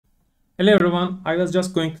Hello everyone, I was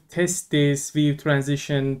just going to test this view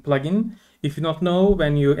transition plugin. If you not know,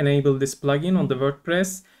 when you enable this plugin on the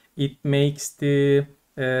WordPress, it makes the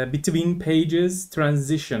between pages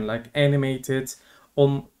transition like animated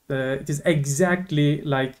on it is exactly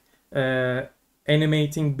like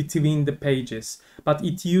animating between the pages, but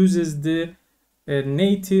it uses the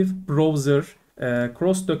native browser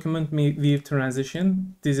cross document view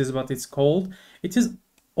transition. This is what it's called. It is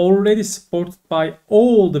already supported by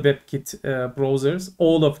all the WebKit browsers,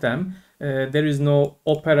 all of them. There is no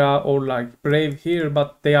Opera or like Brave here,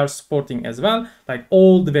 but they are supporting as well. Like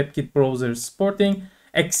all the WebKit browsers supporting,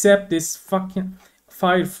 except this fucking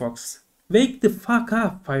Firefox. Wake the fuck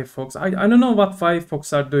up, Firefox. I don't know what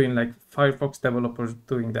Firefox are doing, like Firefox developers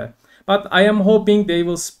doing that. But I am hoping they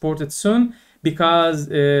will support it soon because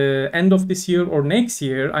end of this year or next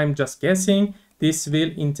year, I'm just guessing, this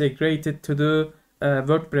will integrate it to the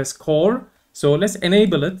WordPress core. So let's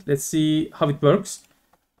enable it. Let's see how it works.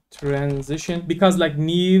 Transition, because like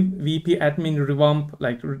new VP admin revamp,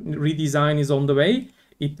 like redesign is on the way.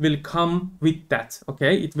 It will come with that.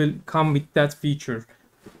 Okay, it will come with that feature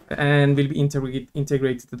and will be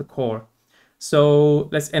integrated to the core. So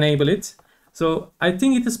let's enable it. So I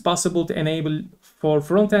think it is possible to enable for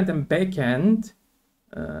front end and back end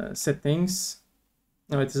settings.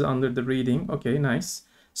 No, it is under the reading. Okay, nice.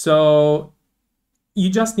 So you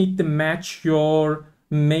just need to match your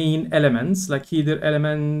main elements like header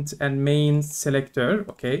element and main selector.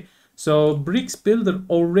 Okay, so Bricks Builder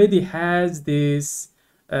already has these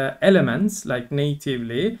elements like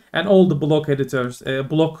natively, and all the block editors,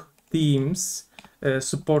 block themes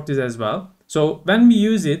support this as well. So when we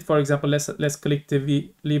use it, for example, let's click the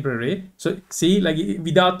library. So see, like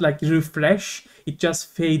without like refresh, it just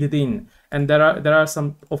faded in, and there are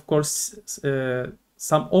some, of course,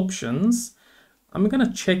 some options. I'm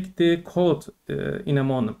gonna check the code in a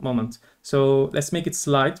moment. So let's make it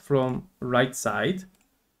slide from right side.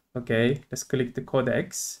 Okay, let's click the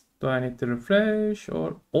codex. Do I need to refresh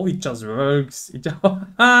or oh, it just works? It just,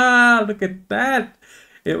 look at that.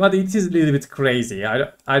 But it is a little bit crazy.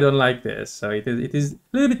 I don't like this. So it is a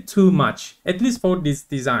little bit too much, at least for this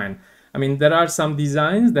design. I mean, there are some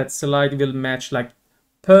designs that slide will match like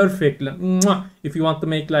perfectly. If you want to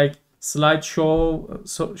make like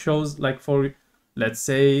slideshow shows like for, let's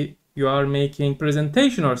say you are making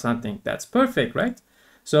presentation or something, that's perfect, right?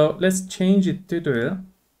 So let's change it to the,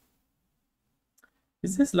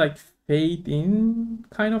 is this like fade in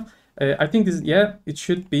kind of? I think this, yeah, it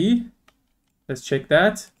should be. Let's check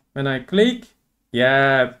that. When I click,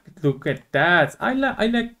 yeah, look at that. I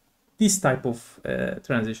like this type of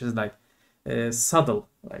transitions, like subtle,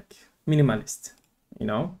 like minimalist, you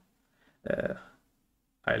know.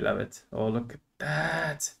 I love it. Oh, look at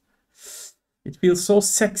that. It feels so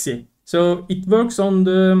sexy. So it works on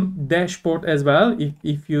the dashboard as well.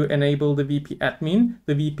 If you enable the VP admin,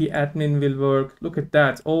 the VP admin will work. Look at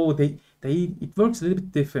that. Oh, it works a little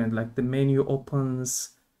bit different. Like the menu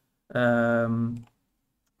opens with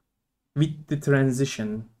the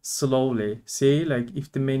transition slowly. See, like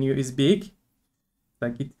if the menu is big,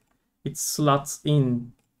 like it slots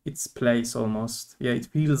in its place almost. Yeah, it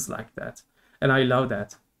feels like that. And I love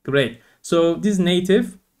that. Great. So this is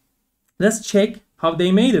native. Let's check how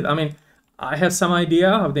they made it. I mean, I have some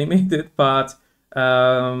idea how they made it, but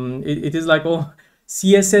it is like, oh,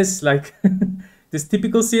 CSS, like this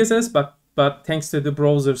typical CSS, but thanks to the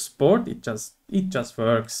browser support, it just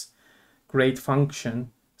works. Great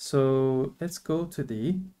function. So let's go to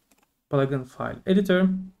the plugin file editor,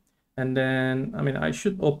 and then I mean I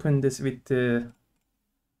should open this with the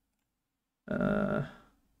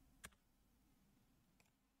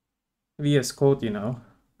VS Code, you know.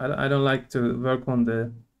 I don't like to work on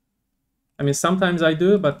the, I mean, sometimes I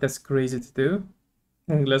do, but that's crazy to do.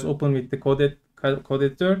 Let's open with the code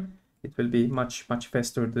editor. It will be much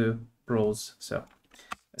faster to browse. So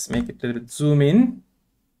let's make it a little bit zoom in.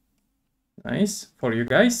 Nice for you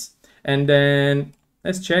guys. And then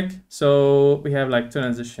let's check. So we have like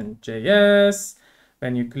transition JS.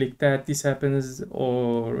 When you click that, this happens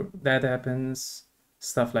or that happens,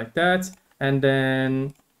 stuff like that. And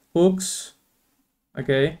then hooks.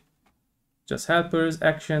 Okay, just helpers,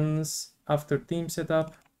 actions, after theme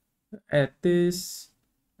setup, add this,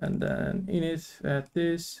 and then in it, add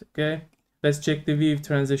this. Okay, let's check the view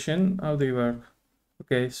transition. How do you work?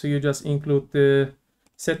 Okay, so you just include the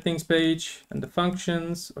settings page and the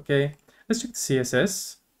functions. Okay, let's check the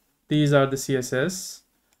CSS. These are the CSS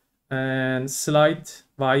and slide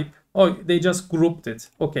vibe. Oh, they just grouped it.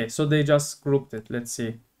 Okay, so they just grouped it. Let's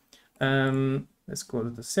see. Let's go to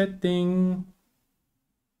the setting.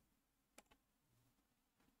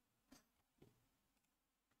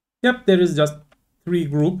 Yep, there is just 3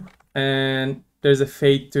 group, and there's a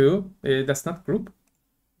fade too. That's not group.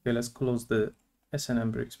 Okay, let's close the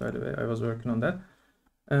S&M bricks, by the way. I was working on that.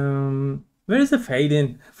 Where is the fade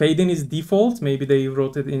in? Fade in is default. Maybe they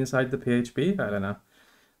wrote it inside the PHP. I don't know.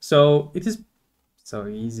 So it is so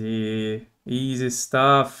easy. Easy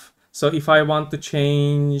stuff. So if I want to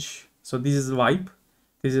change, so this is wipe.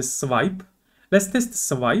 This is swipe. Let's test the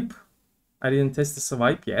swipe. I didn't test the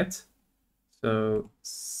swipe yet. So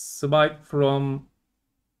swipe from,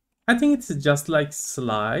 I think it's just like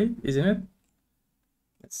slide, isn't it?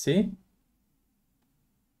 Let's see.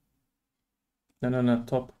 No,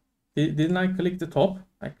 top. Didn't I click the top?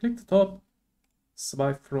 I clicked the top.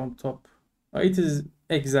 Swipe from top. Oh, it is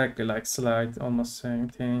exactly like slide, almost same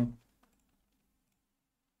thing.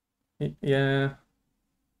 Yeah.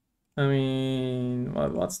 I mean,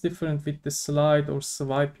 what's different with the slide or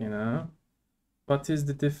swipe, you know? What is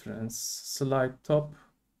the difference? Slide top,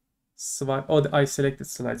 swipe. Oh, I selected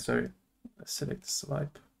slide, sorry. I selected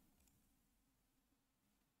swipe.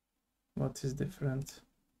 What is different?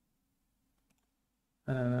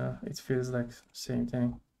 I don't know. It feels like same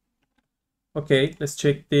thing. Okay, let's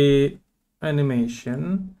check the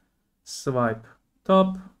animation. Swipe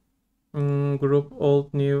top, group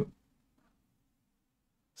alt new,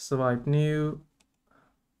 swipe new.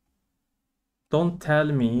 Don't tell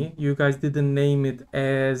me you guys didn't name it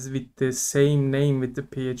as with the same name with the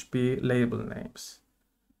PHP label names.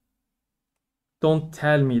 Don't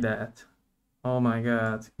tell me that. Oh my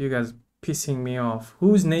god, you guys pissing me off.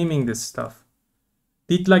 Who's naming this stuff?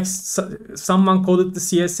 Did like someone coded the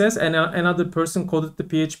CSS and another person coded the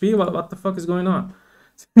PHP? What the fuck is going on?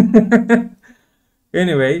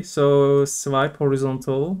 Anyway, so swipe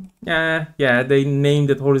horizontal. Yeah, they named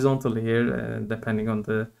it horizontal here, depending on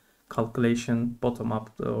the calculation, bottom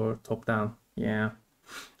up or top down. Yeah.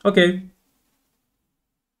 Okay.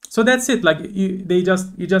 So that's it. Like you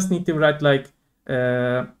just need to write like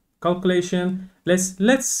calculation. Let's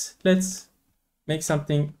make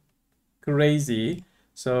something crazy.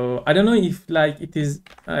 So I don't know if like it is.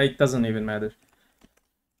 It doesn't even matter.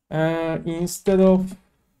 Instead of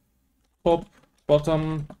top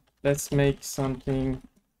bottom, let's make something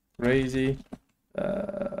crazy.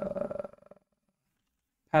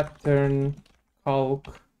 Pattern, calc,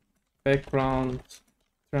 background,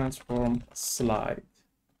 transform, slide.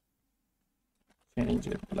 Change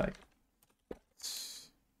it like.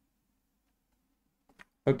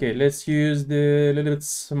 Okay, let's use the little bit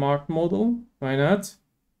smart model. Why not?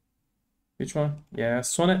 Which one? Yeah,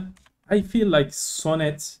 Sonnet. I feel like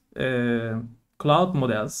Sonnet cloud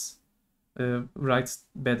models writes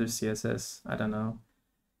better CSS. I don't know.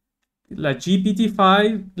 Like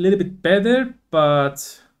GPT-5, a little bit better,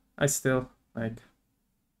 but I still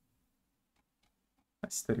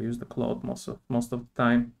use the cloud most of the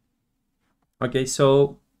time. Okay,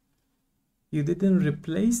 so you didn't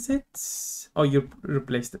replace it. Oh, you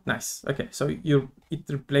replaced it. Nice. Okay, so it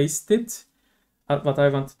replaced it. What I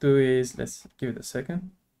want to do is, let's give it a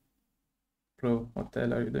second. Bro, what the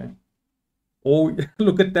hell are you doing? Oh,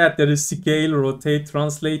 look at that. There is scale, rotate,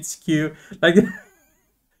 translate, skew. Like,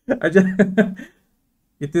 I just,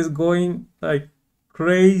 it is going like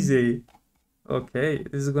crazy. Okay,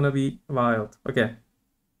 this is gonna be wild. Okay.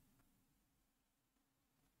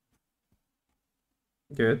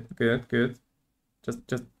 Good.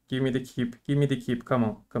 Just give me the keep. Give me the keep. Come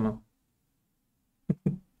on.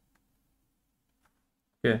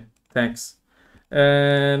 Okay, thanks.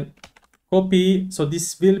 And copy. So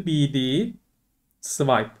this will be the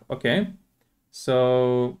swipe. Okay.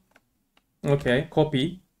 So, okay,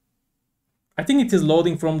 copy. I think it is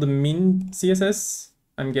loading from the min CSS,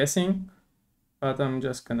 I'm guessing. But I'm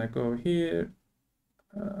just gonna go here.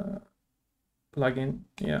 Plugin.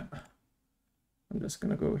 Yeah. I'm just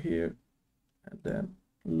gonna go here and then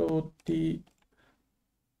load the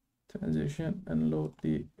transition and load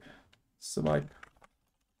the swipe.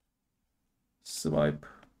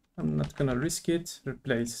 I'm not gonna risk it.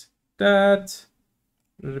 Replace that.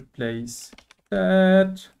 Replace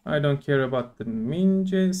that. I don't care about the min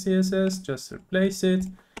CSS. Just replace it.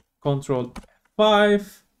 Control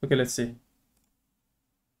 5. Okay, let's see.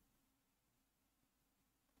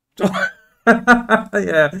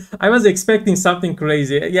 Yeah, I was expecting something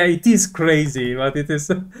crazy. Yeah, it is crazy, but it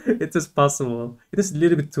is possible. It is a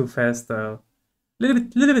little bit too fast though.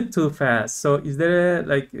 Little bit too fast. So is there a,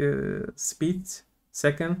 like speed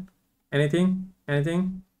second? Anything?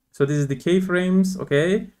 So this is the keyframes.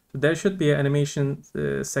 Okay, so there should be animation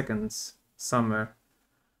seconds somewhere.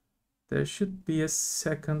 There should be a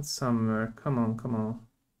second somewhere. Come on.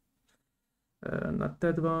 Not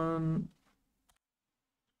that one.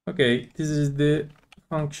 Okay, this is the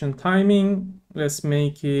function timing, let's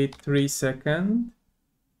make it 3 seconds.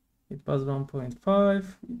 It was 1.5.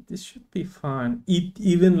 This should be fine. It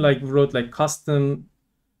even like wrote like custom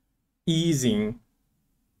easing.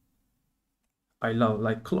 I love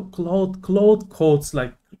like Claude codes,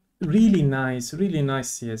 like really nice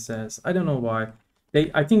CSS. I don't know why.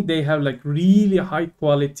 I think they have like really high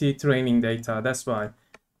quality training data. That's why.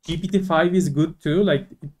 GPT-5 is good too. Like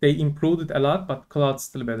they improved it a lot, but Claude's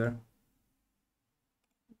still better.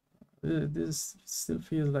 This still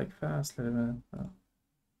feels like fast a little bit.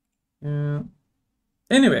 Yeah.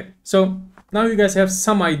 Anyway, so now you guys have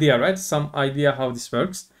some idea, right? Some idea how this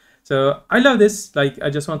works. So I love this. Like I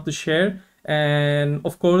just want to share, and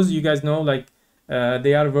of course you guys know like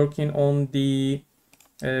they are working on the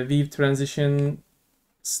Weave transition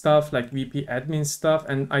stuff, like VP admin stuff,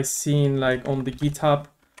 and I seen like on the GitHub.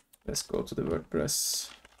 Let's go to the WordPress.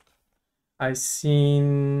 I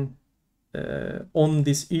seen on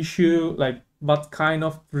this issue like what kind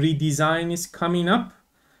of redesign is coming up.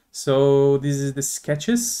 So this is the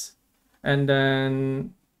sketches, and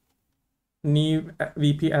then new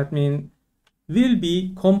VP admin will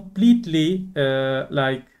be completely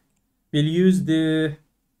like we'll use the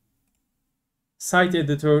site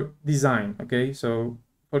editor design. Okay, so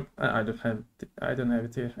for I don't have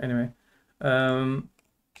it here anyway.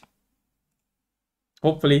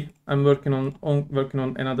 Hopefully I'm working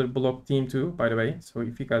on another blog theme too, by the way. So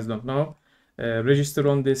if you guys don't know, register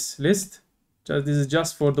on this list. This is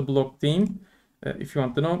just for the blog theme, if you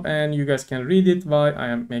want to know, and you guys can read it while I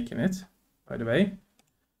am making it, by the way.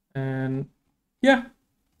 And yeah,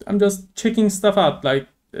 I'm just checking stuff out. Like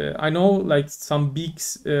I know like some big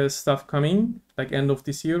stuff coming like end of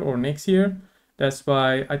this year or next year. That's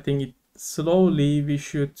why I think it slowly we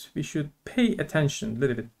should pay attention,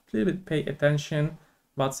 little bit pay attention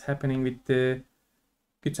what's happening with the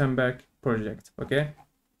Gutenberg project. Okay,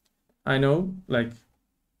 I know like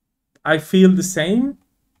I feel the same,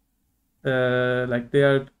 like they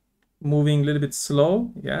are moving a little bit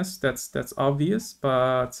slow. Yes, that's obvious,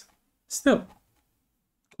 but still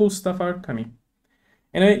cool stuff are coming.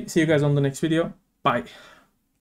 Anyway, see you guys on the next video. Bye.